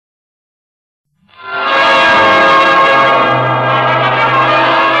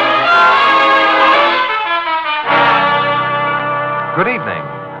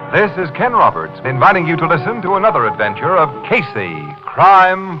This is Ken Roberts inviting you to listen to another adventure of Casey,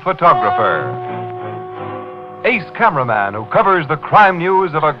 crime photographer. Ace cameraman who covers the crime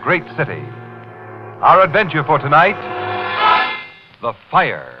news of a great city. Our adventure for tonight, The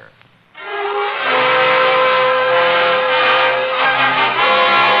Fire.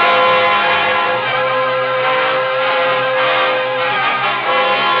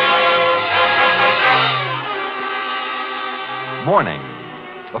 Morning.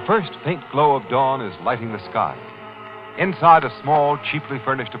 The first faint glow of dawn is lighting the sky. Inside a small, cheaply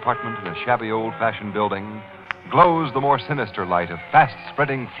furnished apartment in a shabby old-fashioned building glows the more sinister light of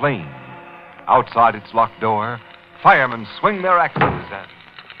fast-spreading flame. Outside its locked door, firemen swing their axes at...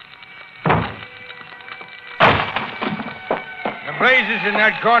 The blaze is in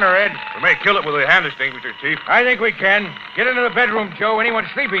that corner, Ed. We may kill it with a hand extinguisher, Chief. I think we can. Get into the bedroom, Joe. Anyone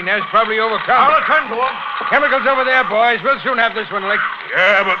sleeping there's probably overcome. I'll attend to him. Chemicals over there, boys. We'll soon have this one licked.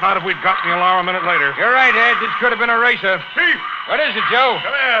 Yeah, but not if we'd got the alarm a minute later. You're right, Ed. This could have been a racer. Chief! What is it, Joe?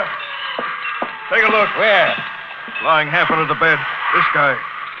 Come here. Take a look. Where? Lying half under the bed. This guy.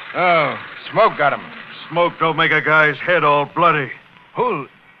 Oh, smoke got him. Smoke don't make a guy's head all bloody. Who?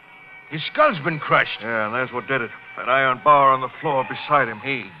 His skull's been crushed. Yeah, and that's what did it. That iron bar on the floor beside him.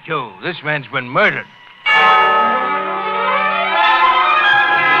 Hey, Joe, this man's been murdered.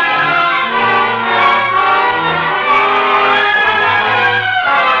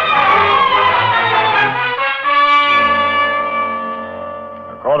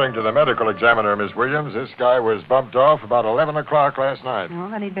 According to the medical examiner, Miss Williams, this guy was bumped off about 11 o'clock last night. Well,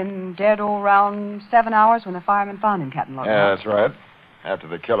 then he'd been dead all around 7 hours when the firemen found him, Captain Logan. Yeah, that's right. After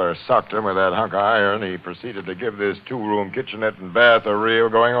the killer socked him with that hunk of iron, he proceeded to give this two-room kitchenette and bath a real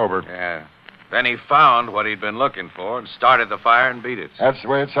going over. Yeah. Then he found what he'd been looking for and started the fire and beat it. That's the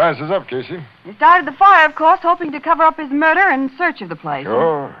way it sizes up, Casey. He started the fire, of course, hoping to cover up his murder in search of the place.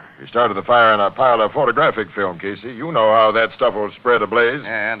 Sure. He started the fire in a pile of photographic film, Casey. You know how that stuff will spread ablaze.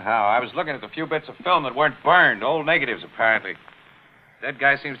 Yeah, and how? I was looking at the few bits of film that weren't burned, old negatives, apparently. That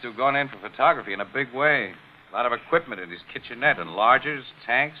guy seems to have gone in for photography in a big way. A lot of equipment in his kitchenette, enlargers,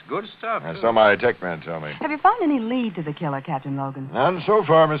 tanks, good stuff. That's so my tech man tell me. Have you found any lead to the killer, Captain Logan? None so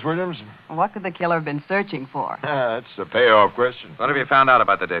far, Miss Williams. What could the killer have been searching for? That's the payoff question. What have you found out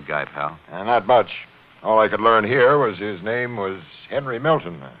about the dead guy, pal? Not much. All I could learn here was his name was Henry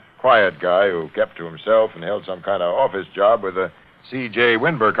Milton, a quiet guy who kept to himself and held some kind of office job with the C.J.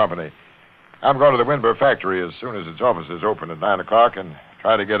 Winber Company. I'm going to the Winber factory as soon as its offices open at 9 o'clock and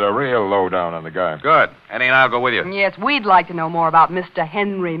try to get a real lowdown on the guy. Good. Eddie and I'll go with you. Yes, we'd like to know more about Mr.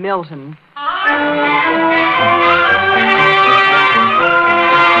 Henry Milton.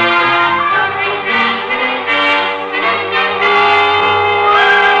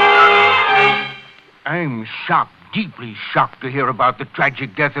 I'm shocked, deeply shocked to hear about the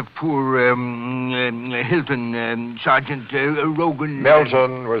tragic death of poor Hilton, Sergeant Rogan.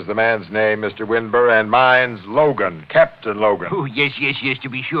 Milton was the man's name, Mr. Winber, and mine's Logan, Captain Logan. Oh, yes, to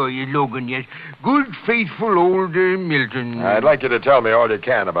be sure, Logan, yes. Good, faithful old Milton. I'd like you to tell me all you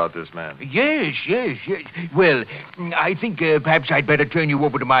can about this man. Yes. Well, I think perhaps I'd better turn you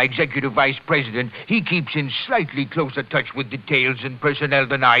over to my executive vice president. He keeps in slightly closer touch with details and personnel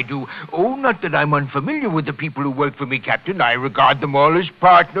than I do. Oh, not that I'm unfamiliar with the people who work for me, Captain. I regard them all as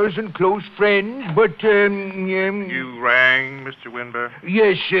partners and close friends, but, You rang, Mr. Winber?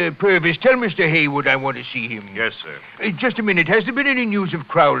 Yes, Purvis, tell Mr. Haywood I want to see him. Yes, sir. Just a minute. Has there been any news of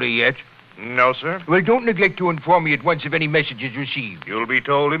Crowley yet? No, sir. Well, don't neglect to inform me at once if any message is received. You'll be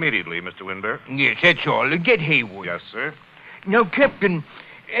told immediately, Mr. Winber. Yes, that's all. Get Haywood. Yes, sir. Now, Captain,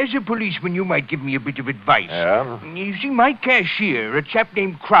 as a policeman, you might give me a bit of advice. Yeah? You see, my cashier, a chap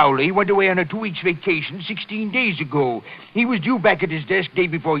named Crowley, went away on a 2-week vacation 16 days ago. He was due back at his desk day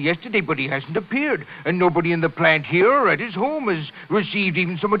before yesterday, but he hasn't appeared. And nobody in the plant here or at his home has received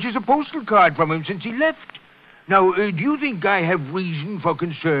even so much as a postal card from him since he left. Now, do you think I have reason for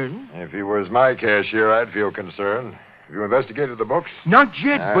concern? If he was my cashier, I'd feel concerned. Have you investigated the books? Not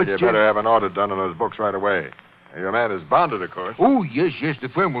yet, but... You better have an audit done on those books right away. Your man is bonded, of course. Oh, yes, the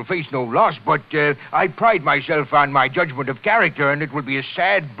firm will face no loss, but I pride myself on my judgment of character, and it will be a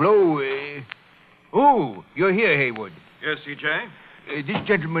sad blow. Oh, you're here, Haywood. Yes, C.J.? This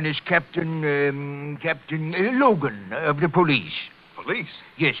gentleman is Captain Logan of the police. Police?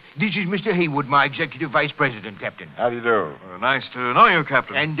 Yes, this is Mr. Haywood, my executive vice president, Captain. How do you do? Nice to know you,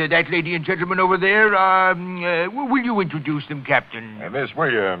 Captain. And that lady and gentleman over there, will you introduce them, Captain? Miss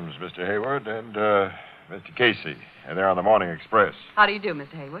Williams, Mr. Hayward, and Mr. Casey. They're on the Morning Express. How do you do,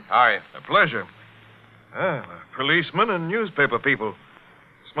 Mr. Haywood? How are you? A pleasure. Policemen and newspaper people.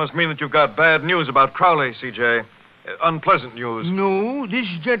 This must mean that you've got bad news about Crowley, C.J. unpleasant news. No, this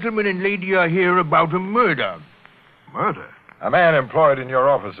gentleman and lady are here about a murder. Murder? A man employed in your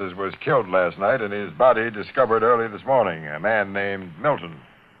offices was killed last night and his body discovered early this morning. A man named Milton.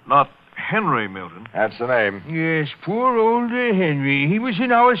 Not Henry Milton. That's the name. Yes, poor old Henry. He was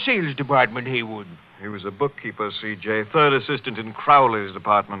in our sales department, Haywood. He was a bookkeeper, C.J., third assistant in Crowley's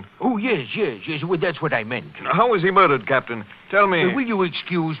department. Oh, yes. Well, that's what I meant. How was he murdered, Captain? Tell me. Will you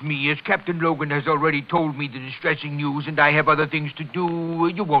excuse me, as Captain Logan has already told me the distressing news and I have other things to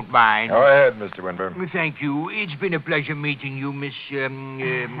do? You won't mind. Go ahead, Mr. Winburn. Well, thank you. It's been a pleasure meeting you, Miss,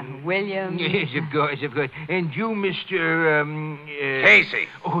 William. Yes, of course. And you, Mr. Casey.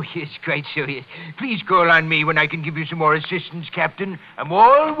 Oh, yes, quite so, yes. Please call on me when I can give you some more assistance, Captain. I'm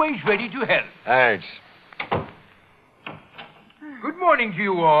always ready to help. Thanks. Good morning to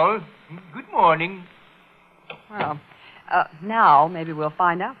you all. Good morning. Well, now maybe we'll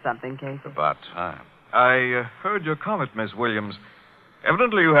find out something, Casey. About time. I heard your comment, Miss Williams.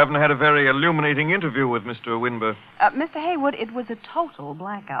 Evidently you haven't had a very illuminating interview with Mr. Winber. Mr. Haywood, it was a total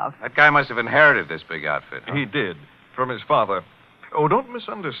blackout. That guy must have inherited this big outfit. Huh? He did, from his father. Oh, don't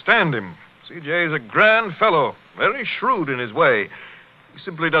misunderstand him. C.J. is a grand fellow, very shrewd in his way. He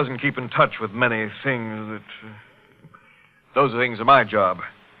simply doesn't keep in touch with many things that... Those things are my job.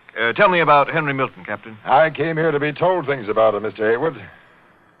 Tell me about Henry Milton, Captain. I came here to be told things about him, Mr. Haywood.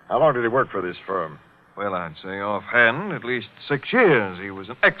 How long did he work for this firm? Well, I'd say offhand, at least 6 years. He was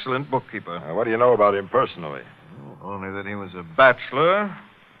an excellent bookkeeper. What do you know about him personally? Only that he was a bachelor,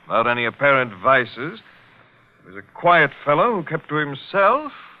 without any apparent vices. He was a quiet fellow who kept to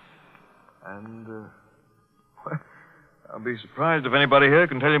himself. And, well, I'll be surprised if anybody here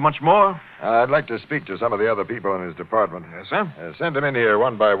can tell you much more. I'd like to speak to some of the other people in his department. Yes, sir? Send them in here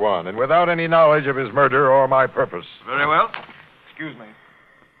one by one, and without any knowledge of his murder or my purpose. Very well. Excuse me.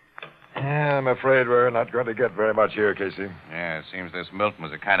 I'm afraid we're not going to get very much here, Casey. Yeah, it seems this Milton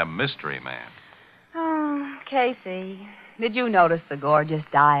was a kind of mystery man. Oh, Casey, did you notice the gorgeous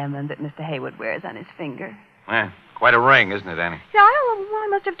diamond that Mr. Haywood wears on his finger? Quite a ring, isn't it, Annie? Yeah, I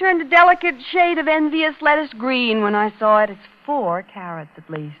must have turned a delicate shade of envious lettuce green when I saw it. It's 4 carats at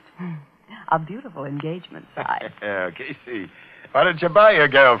least. A beautiful engagement size. Yeah, Casey, why don't you buy your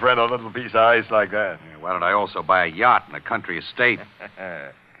girlfriend a little piece of ice like that? Yeah, why don't I also buy a yacht and a country estate?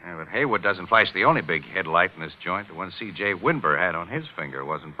 Yeah, but Haywood doesn't flash the only big headlight in this joint. The one C.J. Winber had on his finger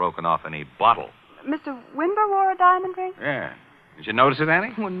wasn't broken off any bottle. Mr. Winber wore a diamond ring? Yeah. Did you notice it,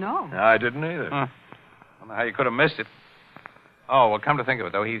 Annie? Well, no. I didn't either. Huh. I don't know how you could have missed it. Oh, well, come to think of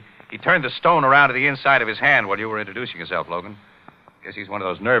it, though, he turned the stone around to the inside of his hand while you were introducing yourself, Logan. Guess he's one of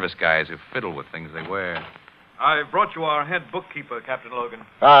those nervous guys who fiddle with things they wear. I brought you our head bookkeeper, Captain Logan.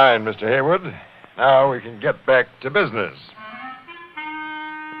 Fine, Mr. Haywood. Now we can get back to business.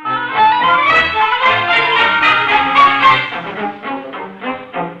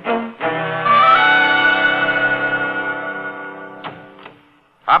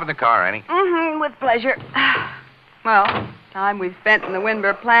 Hop in the car, Annie. Mm-hmm, with pleasure. Well, time we've spent in the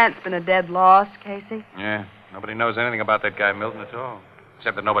Winber plant's been a dead loss, Casey. Yeah, nobody knows anything about that guy Milton at all.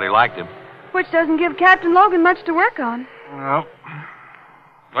 Except that nobody liked him. Which doesn't give Captain Logan much to work on. No.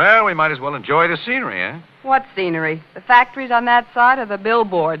 Well, we might as well enjoy the scenery, eh? What scenery? The factories on that side or the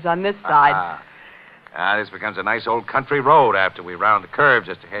billboards on this side? This becomes a nice old country road after we round the curve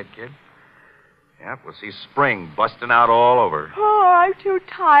just ahead, kid. Yep, we'll see spring busting out all over. Oh, I'm too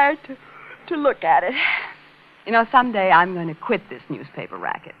tired to look at it. You know, someday I'm going to quit this newspaper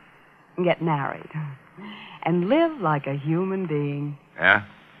racket and get married and live like a human being. Yeah?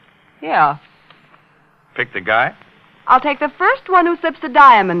 Yeah. Pick the guy? I'll take the first one who slips a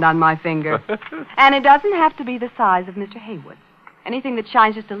diamond on my finger. And it doesn't have to be the size of Mr. Haywood. Anything that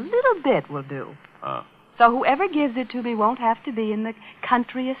shines just a little bit will do. Oh. So whoever gives it to me won't have to be in the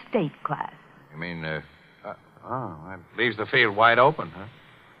country estate class. You mean, that leaves the field wide open, huh?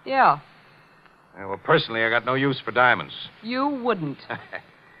 Yeah. Well, personally, I got no use for diamonds. You wouldn't.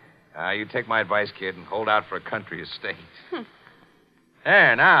 You take my advice, kid, and hold out for a country estate.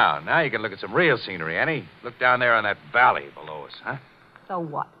 There, now you can look at some real scenery, Annie. Look down there on that valley below us, huh? So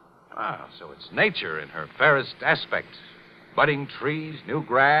what? Ah, so it's nature in her fairest aspect. Budding trees, new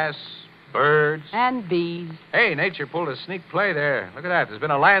grass, birds. And bees. Hey, nature pulled a sneak play there. Look at that. There's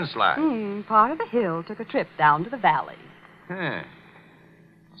been a landslide. Part of the hill took a trip down to the valley. Huh.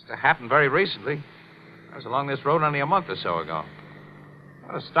 Must have happened very recently. I was along this road only a month or so ago. I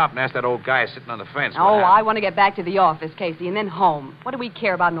ought to stop and ask that old guy sitting on the fence. Oh, I want to get back to the office, Casey, and then home. What do we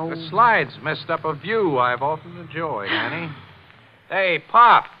care about an old... The slides messed up a view I've often enjoyed, Annie. Hey,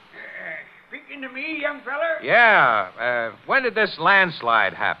 Pop. Speaking to me, young feller? Yeah. When did this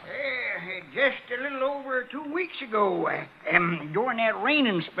landslide happen? Just a little over 2 weeks ago, during that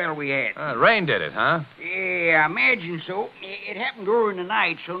raining spell we had. Rain did it, huh? Yeah, I imagine so. It happened during the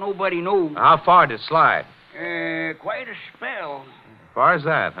night, so nobody knows. How far did it slide? Quite a spell. As far as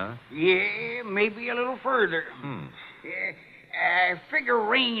that, huh? Yeah, maybe a little further. I figure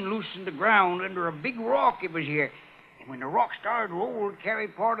rain loosened the ground under a big rock it was here. And when the rock started to roll, it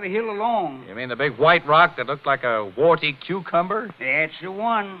carried part of the hill along. You mean the big white rock that looked like a warty cucumber? That's the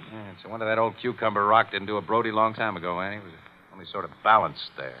one. Yeah, it's a wonder that old cucumber rock didn't do a Brody long time ago, Annie. It was only sort of balanced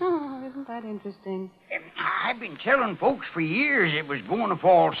there. Oh, isn't that interesting? I've been telling folks for years it was going to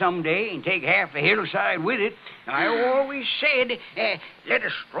fall someday and take half the hillside with it. I always said, let a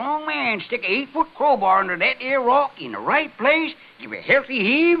strong man stick a 8-foot crowbar under that there rock in the right place, give a healthy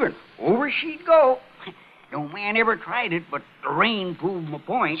heave, and over she'd go. No man ever tried it, but the rain proved my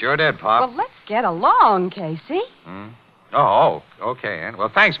point. Sure did, Pop. Well, let's get along, Casey. Oh, okay, Ann.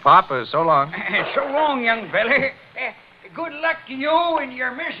 Well, thanks, Pop. So long. So long, young fella. Good luck to you and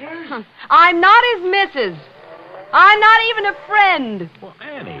your missus. I'm not his missus. I'm not even a friend. Well,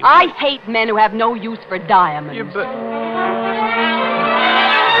 Annie. I hate men who have no use for diamonds.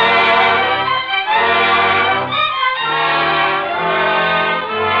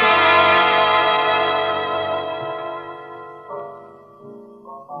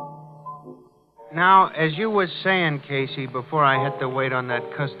 Now, as you was saying, Casey, before I had to wait on that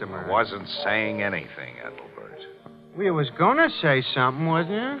customer. Wasn't saying anything, Ethelbert. Well, you was gonna say something,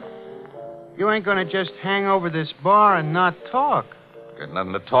 wasn't you? You ain't gonna just hang over this bar and not talk. Got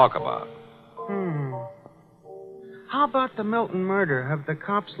nothing to talk about. How about the Milton murder? Have the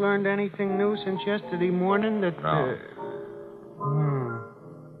cops learned anything new since yesterday morning that... No.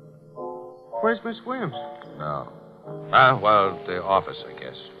 Where's Miss Williams? No. Well, the office, I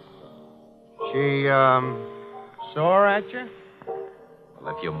guess. She, sore at you?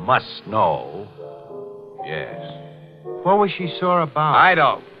 Well, if you must know, yes. What was she sore about? I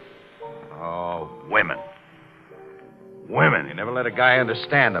don't. Oh, women. Women. You never let a guy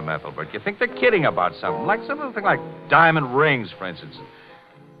understand them, Ethelbert. You think they're kidding about something, like something like diamond rings, for instance.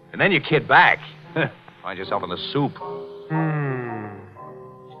 And then you kid back. Find yourself in the soup.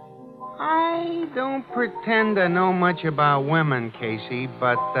 I don't pretend to know much about women, Casey,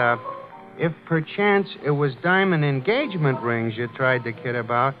 but, if perchance it was diamond engagement rings you tried to kid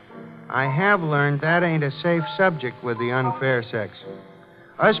about, I have learned that ain't a safe subject with the unfair sex.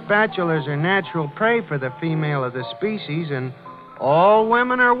 Us bachelors are natural prey for the female of the species, and all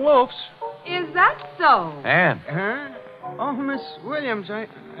women are wolves. Is that so? Ann. Huh? Oh, Miss Williams, I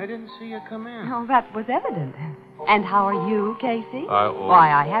didn't see you come in. Oh, that was evident. And how are you, Casey?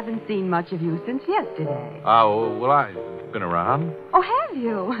 Why, I haven't seen much of you since yesterday. Well, I've been around. Oh, have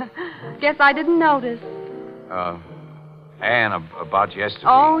you? Guess I didn't notice. Ann, about yesterday.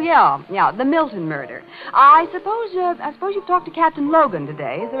 Oh, yeah, the Milton murder. I suppose you've talked to Captain Logan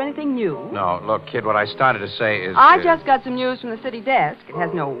today. Is there anything new? No, look, kid, what I started to say is... I just got some news from the city desk. It has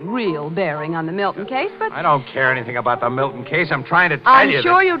no real bearing on the Milton case, but... I don't care anything about the Milton case. I'm trying to tell you I'm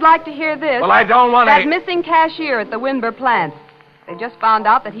sure you'd like to hear this. Well, I don't want to... That missing cashier at the Winber plant. They just found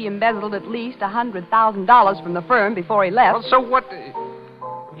out that he embezzled at least $100,000 from the firm before he left. Well, so what...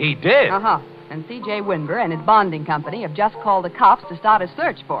 He did? Uh-huh. And C.J. Winber and his bonding company have just called the cops to start a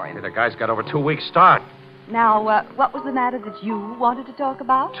search for him. The guy's got over 2 weeks' start. Now, what was the matter that you wanted to talk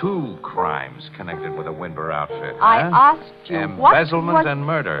about? 2 crimes connected with the Winber outfit. I asked you Embezzlement and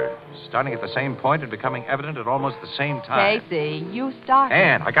murder. Starting at the same point and becoming evident at almost the same time. Casey, you started.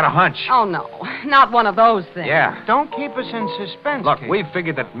 Ann, I got a hunch. Oh, no. Not one of those things. Yeah. Don't keep us in suspense, Look, Casey. we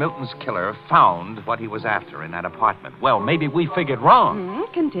figured that Milton's killer found what he was after in that apartment. Well, maybe we figured wrong.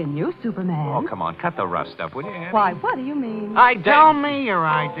 Continue, Superman. Oh, come on. Cut the rough stuff, will you, Ann? Why, what do you mean? Tell me your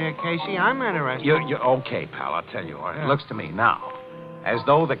idea, Casey. I'm interested. You okay, pal, I'll tell you. It looks to me now as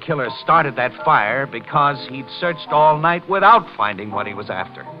though the killer started that fire because he'd searched all night without finding what he was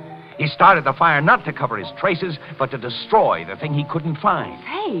after. He started the fire not to cover his traces, but to destroy the thing he couldn't find.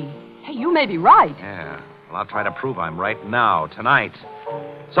 Hey, you may be right. Yeah. Well, I'll try to prove I'm right now, tonight.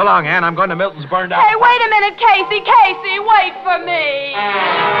 So long, Ann. I'm going to Milton's burned out. Hey, wait a minute, Casey. Casey, wait for me.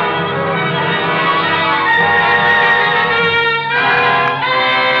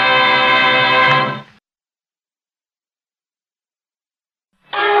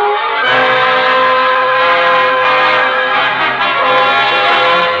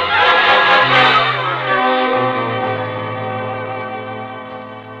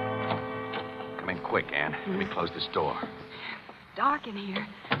 Let me close this door. Dark in here.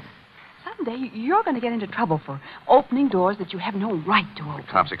 Someday you're going to get into trouble for opening doors that you have no right to open.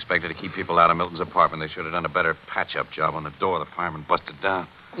 The cops expected to keep people out of Milton's apartment. They should have done a better patch-up job on the door the fireman busted down.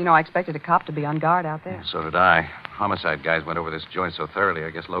 You know, I expected a cop to be on guard out there. So did I. Homicide guys went over this joint so thoroughly, I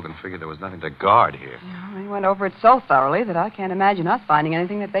guess Logan figured there was nothing to guard here. Yeah, they went over it so thoroughly that I can't imagine us finding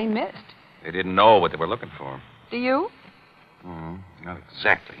anything that they missed. They didn't know what they were looking for. Do you? Not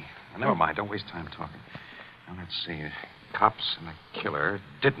exactly. Well, never mind. Don't waste time talking. Now, let's see. Cops and the killer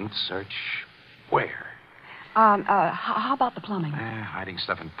didn't search where? How about the plumbing? Hiding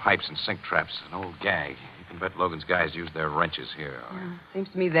stuff in pipes and sink traps. An old gag. You can bet Logan's guys used their wrenches here. Seems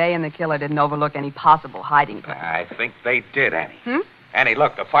to me they and the killer didn't overlook any possible hiding place. I think they did, Annie. Annie,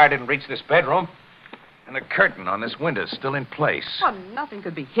 look, the fire didn't reach this bedroom. And the curtain on this window's still in place. Well, nothing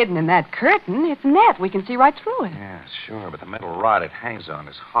could be hidden in that curtain. It's net. We can see right through it. Yeah, sure, but the metal rod it hangs on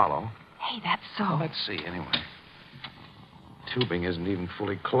is hollow. Hey, that's so. Well, let's see, anyway. Tubing isn't even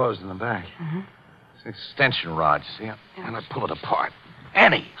fully closed in the back. It's an extension rod, see? I'm going to pull it apart.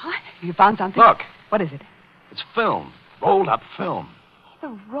 Annie! What? You found something? Look. What is it? It's film. Rolled up film.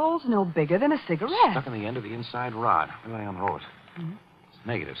 The roll's no bigger than a cigarette. Stuck in the end of the inside rod. Where do I unroll it? It's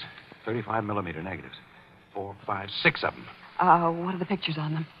negatives. 35-millimeter negatives. 4, 5, 6 of them. What are the pictures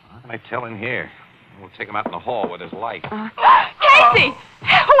on them? How can I tell in here? We'll take them out in the hall where there's light. Casey!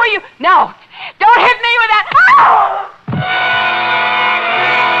 Who are you? No! Don't hit me with that!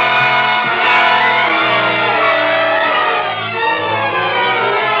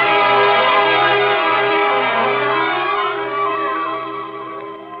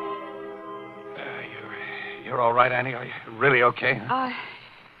 You're all right, Annie? Are you really okay?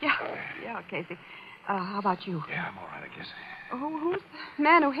 Yeah, Casey. How about you? Yeah, I'm all right, I guess. Who's the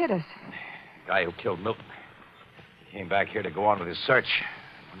man who hit us? The guy who killed Milton. He came back here to go on with his search.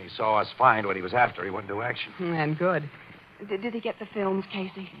 When he saw us find what he was after, he went into action. And good. Did he get the films,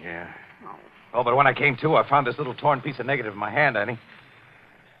 Casey? Yeah. Oh, but when I came to, I found this little torn piece of negative in my hand, Annie.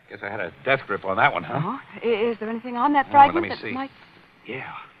 Guess I had a death grip on that one, huh? Oh, is there anything on that fragment let me see. might...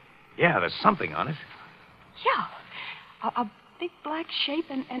 Yeah, there's something on it. Yeah. A big black shape,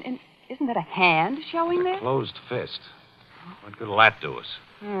 and isn't that a hand showing there? Closed fist. What good will that do us?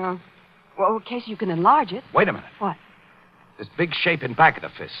 Yeah. Well, in case you can enlarge it. Wait a minute. What? This big shape in back of the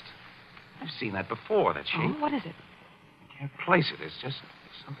fist. I've seen that before, that shape. What is it? I can't place it. It's just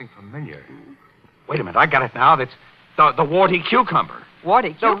something familiar. Wait a minute. I got it now. That's the warty cucumber. Warty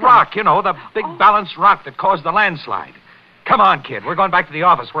cucumber? The rock, the big balanced rock that caused the landslide. Come on, kid. We're going back to the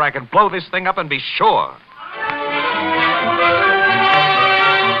office where I can blow this thing up and be sure.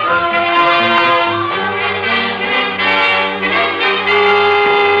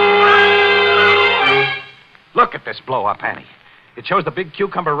 Look at this blow-up, Annie. It shows the big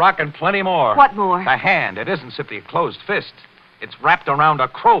cucumber rock and plenty more. What more? The hand. It isn't simply a closed fist. It's wrapped around a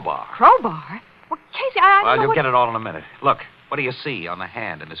crowbar. Crowbar? Well, Casey, I Well, know you'll get it all in a minute. Look, what do you see on the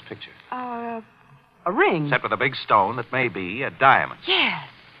hand in this picture? A ring. Set with a big stone that may be a diamond. Yes.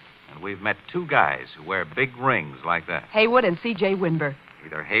 And we've met two guys who wear big rings like that. Haywood and C.J. Winber.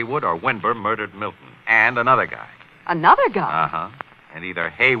 Either Haywood or Winber murdered Milton. And another guy. Another guy? Uh-huh. And either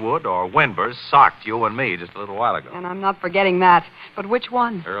Haywood or Winber socked you and me just a little while ago. And I'm not forgetting that. But which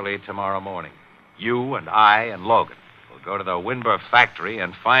one? Early tomorrow morning. You and I and Logan will go to the Winber factory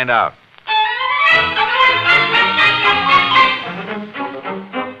and find out.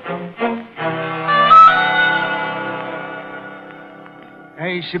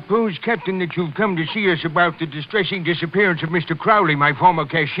 I suppose, Captain, that you've come to see us about the distressing disappearance of Mr. Crowley, my former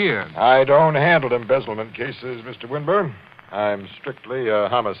cashier. I don't handle embezzlement cases, Mr. Winburn. I'm strictly a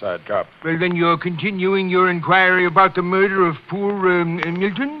homicide cop. Well, then you're continuing your inquiry about the murder of poor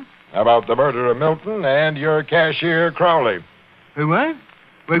Milton? About the murder of Milton and your cashier, Crowley. What?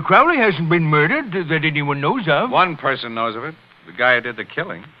 Well, Crowley hasn't been murdered that anyone knows of. One person knows of it. The guy who did the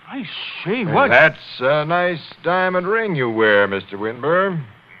killing. I say, what? That's a nice diamond ring you wear, Mr. Winburn.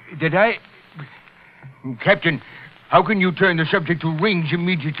 Did I... Captain, how can you turn the subject to rings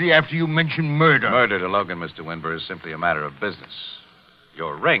immediately after you mention murder? Murder to Logan, Mr. Winber, is simply a matter of business.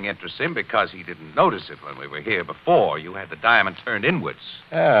 Your ring interests him because he didn't notice it when we were here before. You had the diamond turned inwards.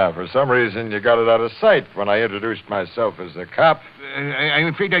 Yeah, for some reason you got it out of sight when I introduced myself as a cop.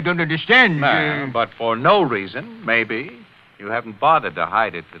 I'm afraid I don't understand. But for no reason, maybe, you haven't bothered to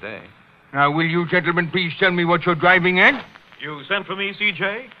hide it today. Now, will you gentlemen please tell me what you're driving at? You sent for me,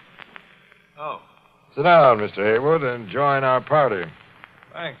 C.J.? Oh, Sit down, Mr. Haywood, and join our party.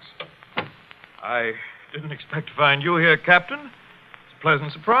 thanks. I didn't expect to find you here, Captain. It's a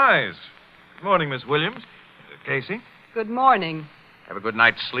pleasant surprise. Good morning, Miss Williams. Casey? Good morning. Have a good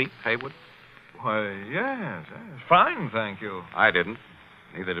night's sleep, Haywood? Why, yes. Fine, thank you. I didn't.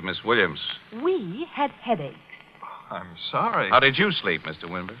 Neither did Miss Williams. We had headaches. I'm sorry. How did you sleep, Mr.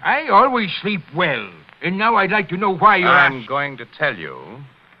 Winber? I always sleep well. And now I'd like to know why you're... I'm going to tell you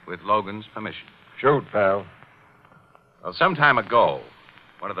with Logan's permission. Shoot, pal. Well, some time ago,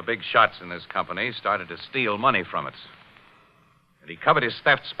 one of the big shots in this company started to steal money from it. And he covered his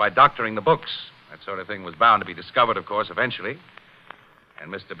thefts by doctoring the books. That sort of thing was bound to be discovered, of course, eventually. And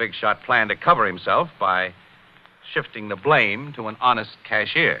Mr. Big Shot planned to cover himself by shifting the blame to an honest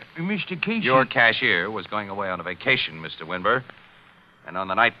cashier. Mr. Casey. Your cashier was going away on a vacation, Mr. Winber. And on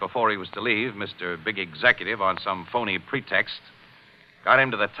the night before he was to leave, Mr. Big Executive, on some phony pretext, got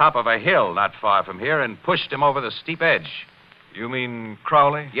him to the top of a hill not far from here and pushed him over the steep edge. You mean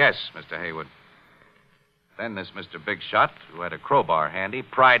Crowley? Yes, Mr. Haywood. Then this Mr. Big Shot, who had a crowbar handy,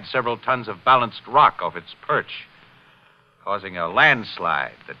 pried several tons of balanced rock off its perch, causing a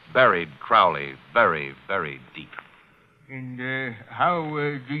landslide that buried Crowley very, very deep. And how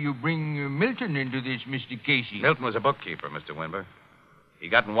do you bring Milton into this, Mr. Casey? Milton was a bookkeeper, Mr. Winber. He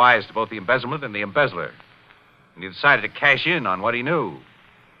gotten wise to both the embezzlement and the embezzler. And he decided to cash in on what he knew.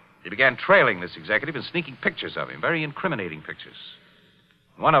 He began trailing this executive and sneaking pictures of him, very incriminating pictures.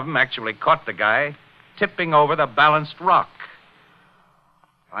 One of them actually caught the guy tipping over the balanced rock.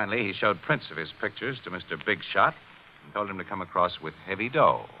 Finally, he showed prints of his pictures to Mr. Big Shot and told him to come across with heavy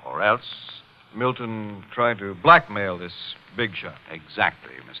dough, or else... Milton tried to blackmail this Big Shot.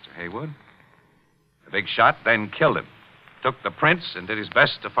 Exactly, Mr. Haywood. The Big Shot then killed him, took the prints, and did his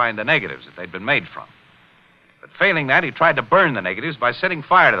best to find the negatives that they'd been made from. But failing that, he tried to burn the negatives by setting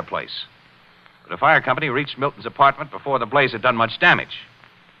fire to the place. But a fire company reached Milton's apartment before the blaze had done much damage.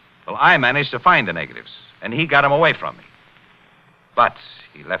 Well, I managed to find the negatives, and he got them away from me. But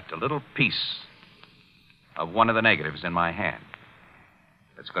he left a little piece of one of the negatives in my hand.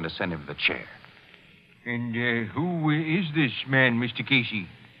 That's going to send him to the chair. And who is this man, Mr. Casey?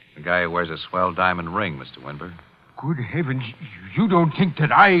 The guy who wears a swell diamond ring, Mr. Winber. Good heavens, you don't think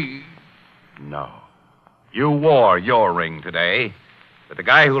that I... No. You wore your ring today. But the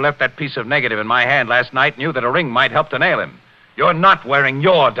guy who left that piece of negative in my hand last night knew that a ring might help to nail him. You're not wearing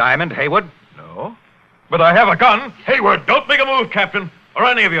your diamond, Haywood. No. But I have a gun. Haywood, don't make a move, Captain. Or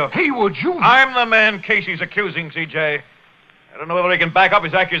any of you. Haywood, you... I'm the man Casey's accusing, C.J. I don't know whether he can back up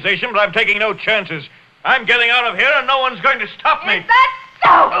his accusation, but I'm taking no chances. I'm getting out of here, and no one's going to stop me. Is that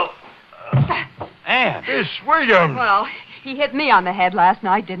so? Anne. Miss Williams. Well, he hit me on the head last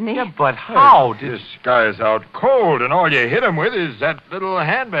night, didn't he? Yeah, but how did... This guy's out cold, and all you hit him with is that little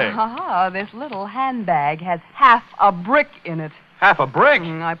handbag. This little handbag has half a brick in it. Half a brick?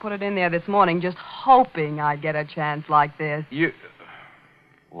 I put it in there this morning just hoping I'd get a chance like this. You...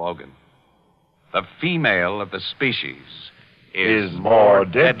 Logan, the female of the species is more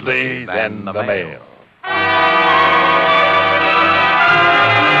deadly than the male.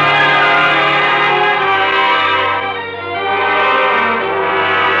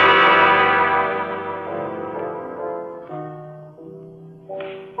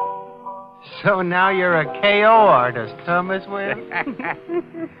 So now you're a KO artist, huh, Miss Williams?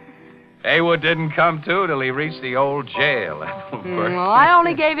 Haywood didn't come to till he reached the old jail. Well, I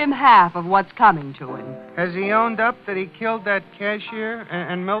only gave him half of what's coming to him. Has he owned up that he killed that cashier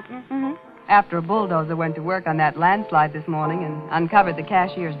and Milton? Mm-hmm. After a bulldozer went to work on that landslide this morning and uncovered the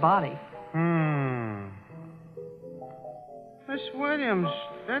cashier's body. Miss Williams,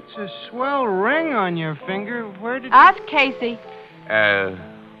 that's a swell ring on your finger. Where did Ask Casey.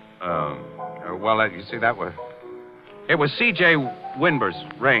 Well, you see, that was... It was C.J. Winber's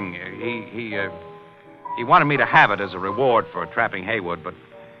ring. He wanted me to have it as a reward for trapping Haywood, but,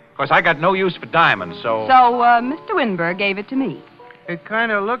 of course, I got no use for diamonds, so... So, Mr. Winber gave it to me. It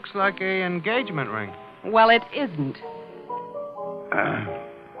kind of looks like a engagement ring. Well, it isn't.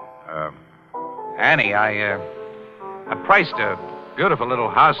 Annie, I priced a beautiful little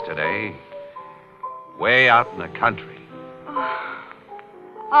house today, way out in the country.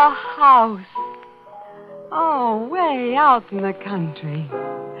 A house. Oh, way out in the country.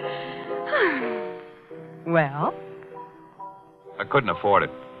 Well? I couldn't afford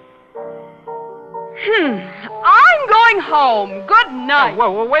it. I'm going home. Good night.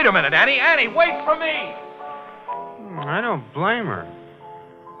 Whoa, wait a minute, Annie. Annie, wait for me. I don't blame her.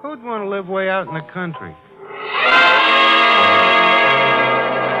 Who'd want to live way out in the country?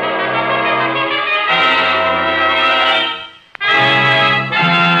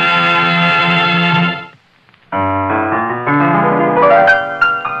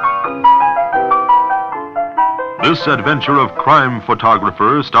 This adventure of crime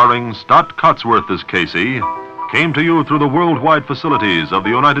photographer starring Stott Cotsworth as Casey came to you through the worldwide facilities of the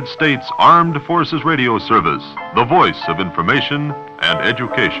United States Armed Forces Radio Service, the voice of information and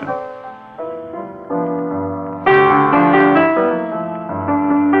education.